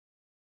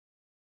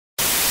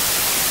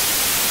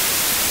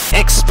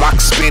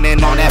Xbox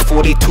spinning on that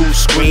 42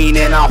 screen,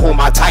 and I hold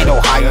my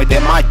title higher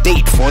than my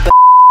date for the.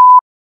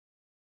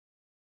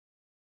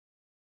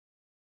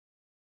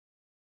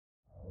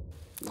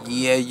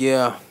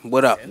 Yeah,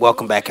 what up?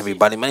 Welcome back,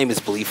 everybody. My name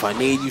is Belief I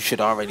Need. You should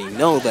already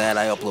know that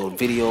I upload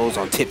videos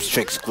on tips,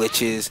 tricks,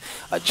 glitches,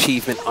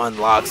 achievement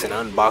unlocks, and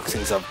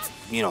unboxings of,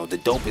 the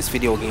dopest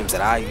video games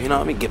that I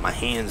get my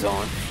hands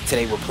on.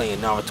 Today we're playing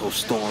Naruto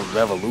Storm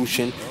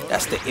Revolution.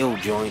 That's the ill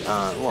joint.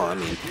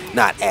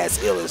 Not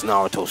as ill as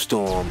Naruto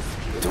Storm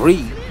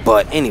 3,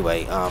 but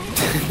anyway,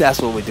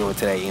 that's what we're doing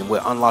today, and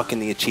we're unlocking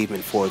the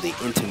achievement for the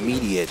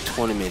intermediate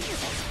tournament.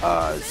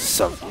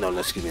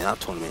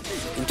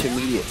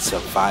 Intermediate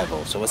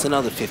survival. So it's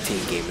another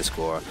 15 gamer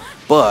score,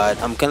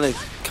 but I'm gonna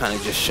kind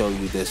of just show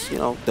you this,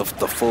 the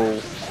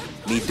full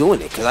me doing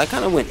it, because I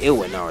kind of went ill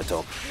with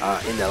Naruto.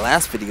 In the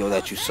last video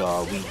that you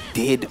saw, we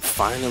did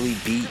finally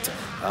beat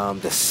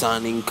the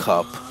Sannin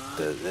Cup.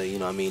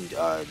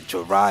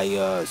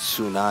 Jiraiya,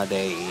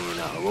 Tsunade, and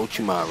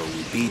Orochimaru.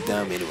 We beat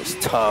them, and it was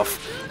tough,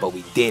 but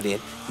we did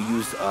it. We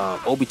used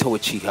Obito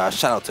Uchiha.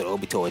 Shout out to the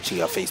Obito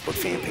Uchiha Facebook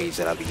fan page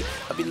that I'll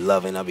be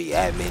loving. I'll be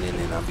adminning,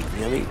 and I'll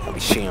be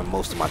sharing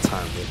most of my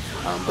time with.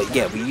 But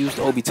yeah, we used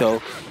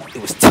Obito.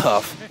 It was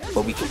tough,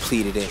 but we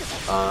completed it.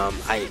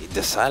 I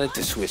decided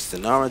to switch to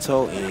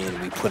Naruto, and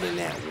we put in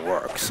that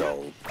work.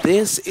 So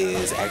this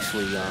is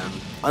actually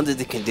under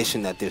the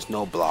condition that there's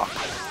no block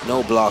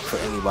for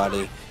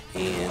anybody.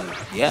 And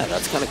yeah,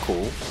 that's kind of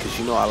cool, because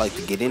I like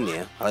to get in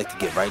there. I like to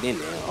get right in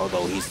there.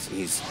 Although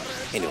he's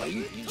anyway,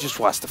 you just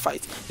watch the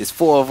fights. There's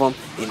 4 of them.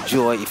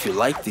 Enjoy. If you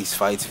like these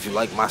fights, if you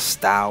like my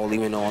style,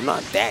 even though I'm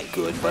not that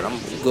good, but I'm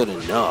good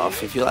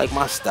enough. If you like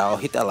my style,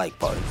 hit that like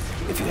button.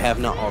 If you have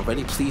not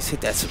already, please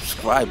hit that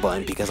subscribe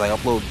button, because I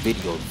upload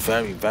videos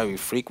very, very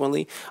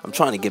frequently. I'm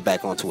trying to get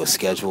back onto a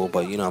schedule,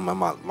 but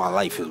my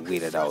life is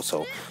weirded out,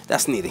 so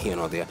that's neither here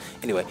nor there.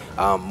 Anyway,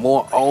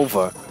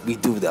 moreover, we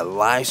do the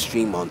live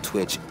stream on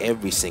Twitch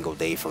every single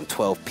day from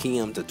 12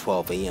 p.m. to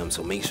 12 a.m.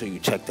 So make sure you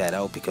check that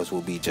out, because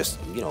we'll be just,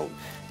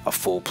 a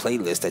full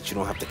playlist that you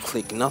don't have to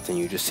click nothing.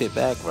 You just sit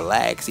back,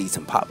 relax, eat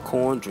some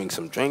popcorn, drink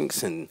some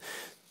drinks, and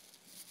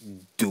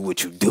do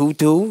what you do. I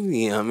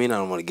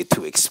don't want to get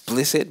too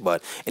explicit,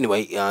 but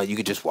anyway, you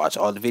can just watch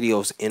all the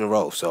videos in a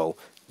row. So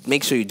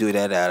make sure you do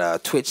that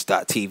at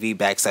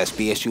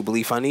twitch.tv/BSU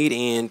Belief I Need.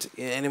 And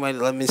anyway,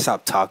 let me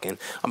stop talking.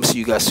 I'm going to see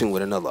you guys soon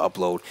with another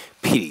upload.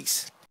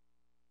 Peace.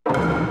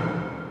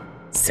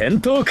 戦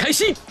闘開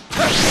始。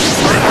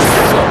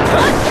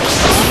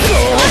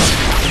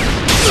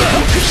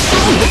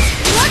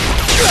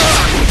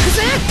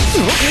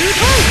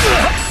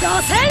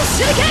打線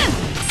手裏剣。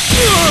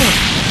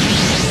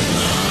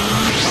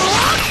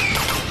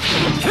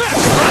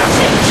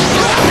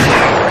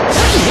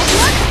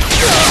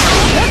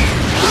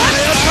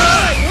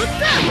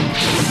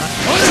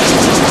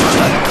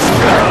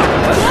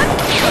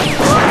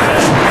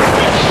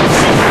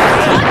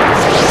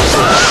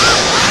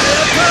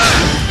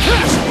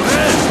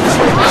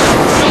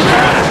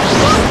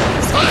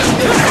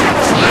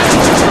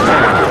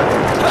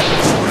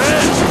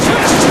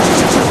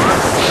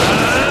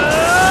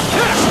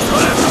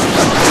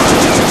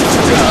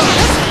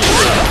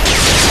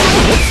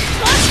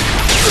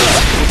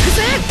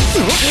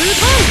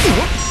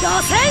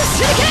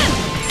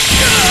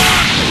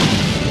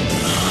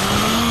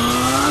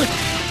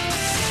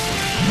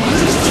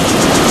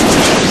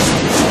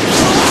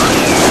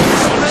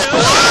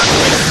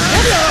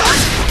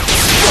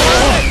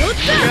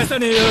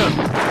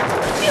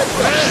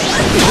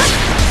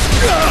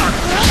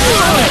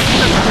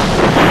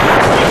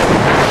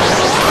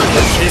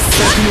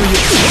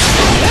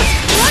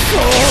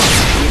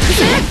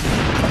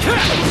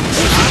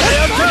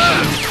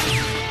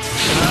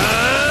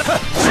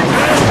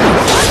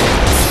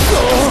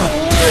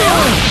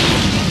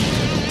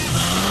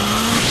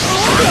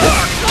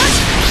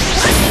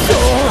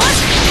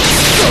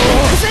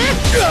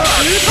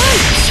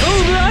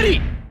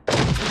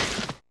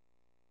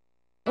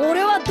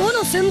俺はど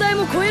の先代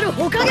も超える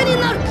火影に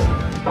なる。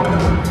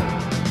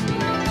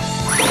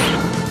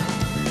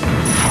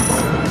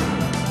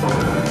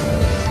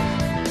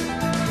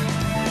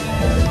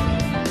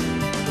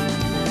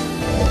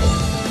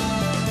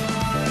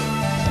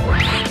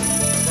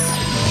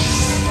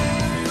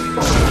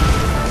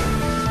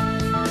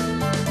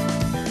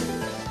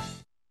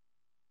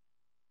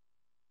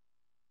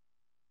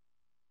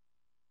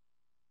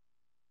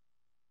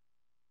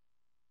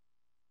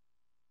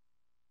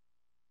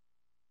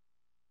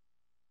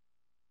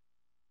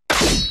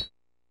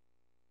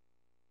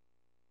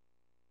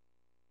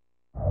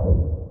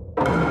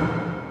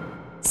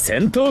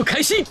戦闘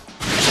開始。二重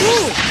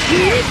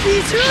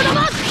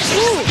玉。二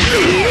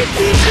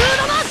重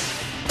玉。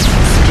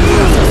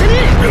させね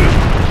え。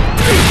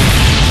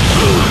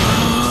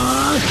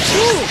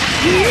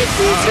二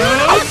重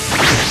玉。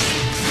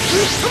ぶ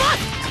っ飛ばす。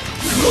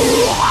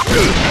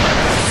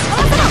あ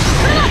ただ、こ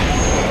れだ。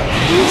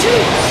二重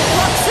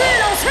惑星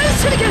螺旋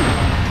手裏剣。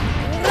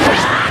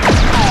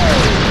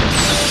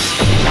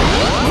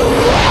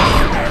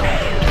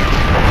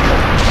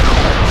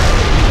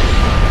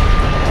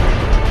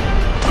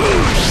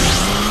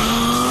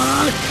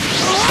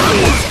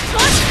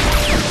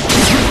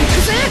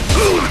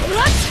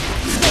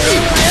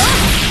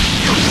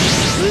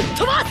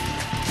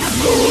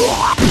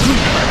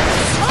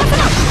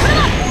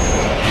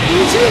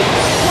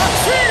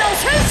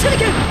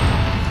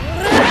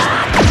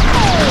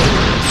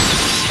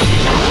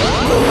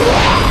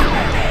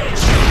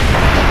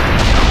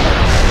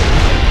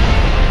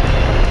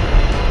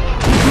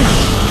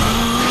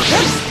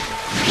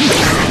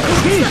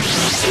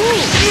勝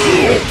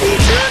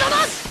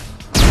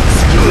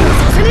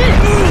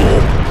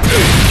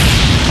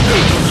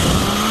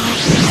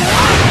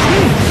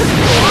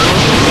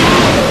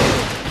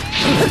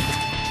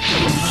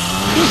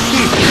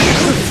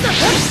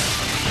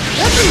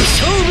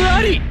負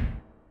あり。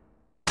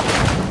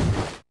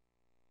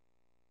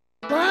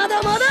ま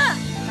だまだ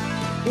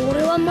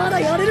俺はまだ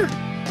やれる。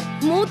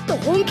もっと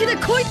本気で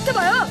来いって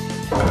ばよ。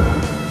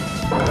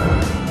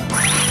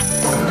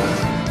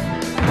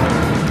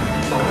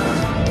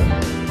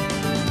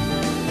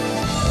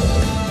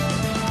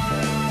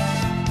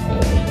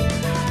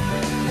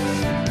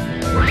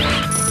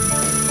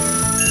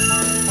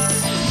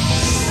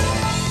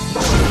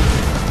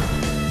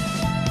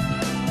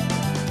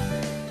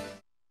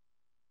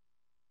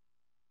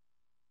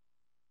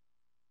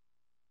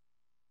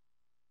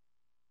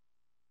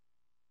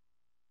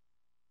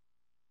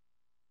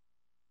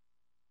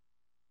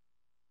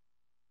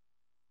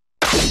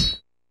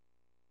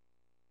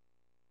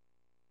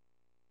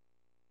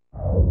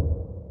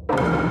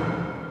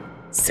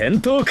戦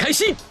闘開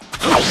始。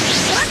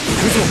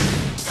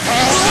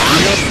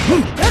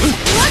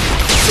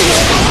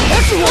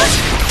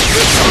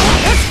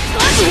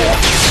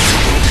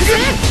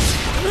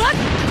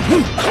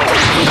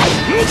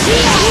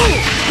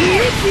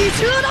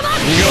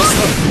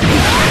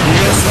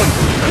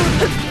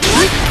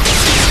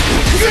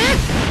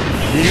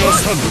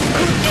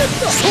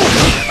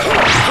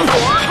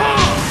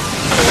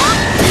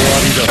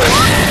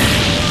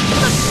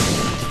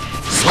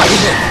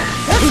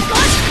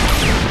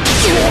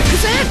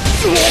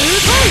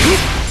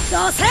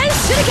螺旋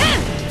手裏剣。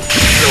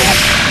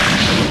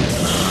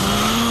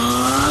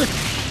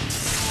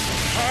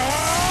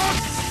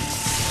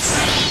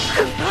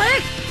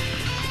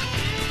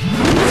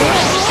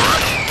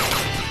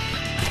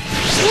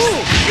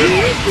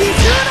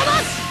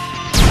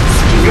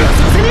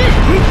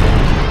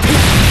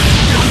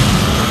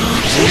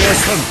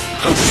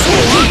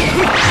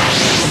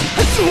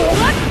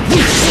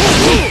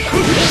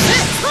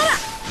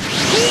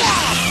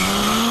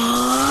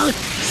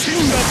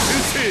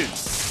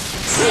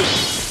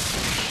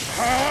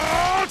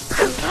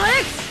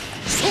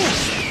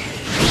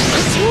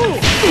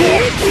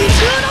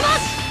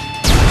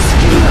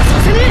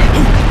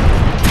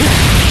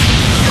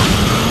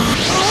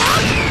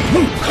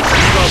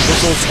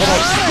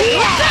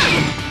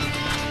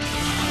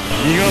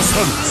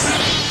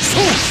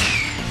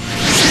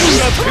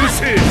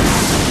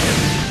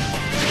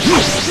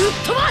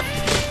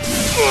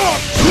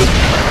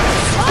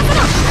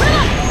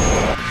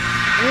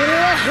俺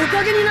は火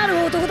影にな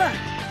る男だ。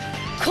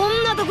こ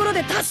んなところ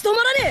で立ち止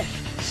まらねえ。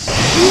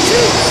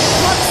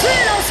惑星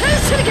螺旋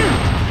手裏剣。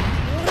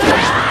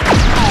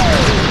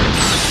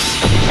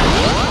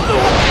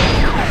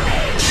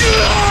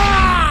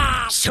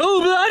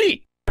勝負あ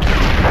り。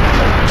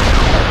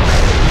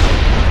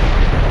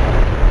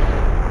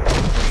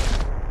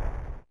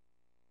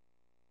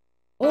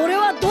俺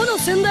はどの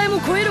先代も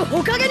超える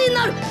火影に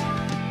なる。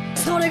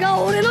それが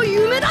俺の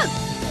夢だ。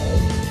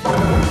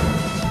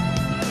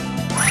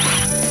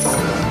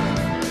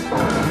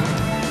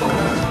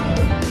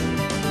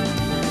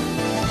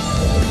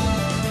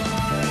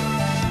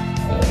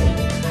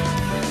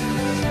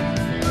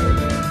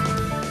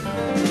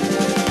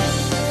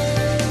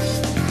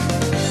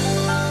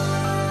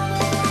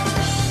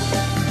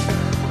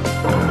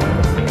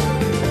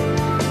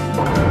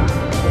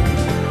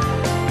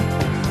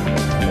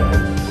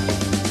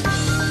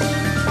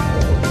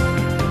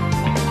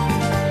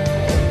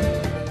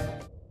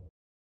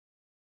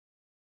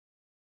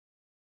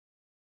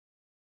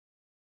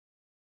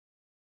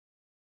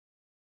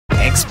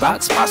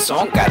Xbox, my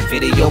song got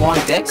video on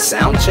deck.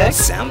 Sound check,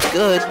 sounds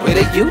good. With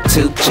a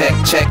YouTube check,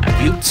 check.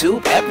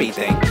 YouTube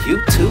everything,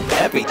 YouTube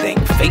everything.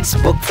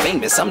 Facebook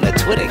famous, I'm the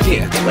Twitter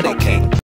king, Twitter king.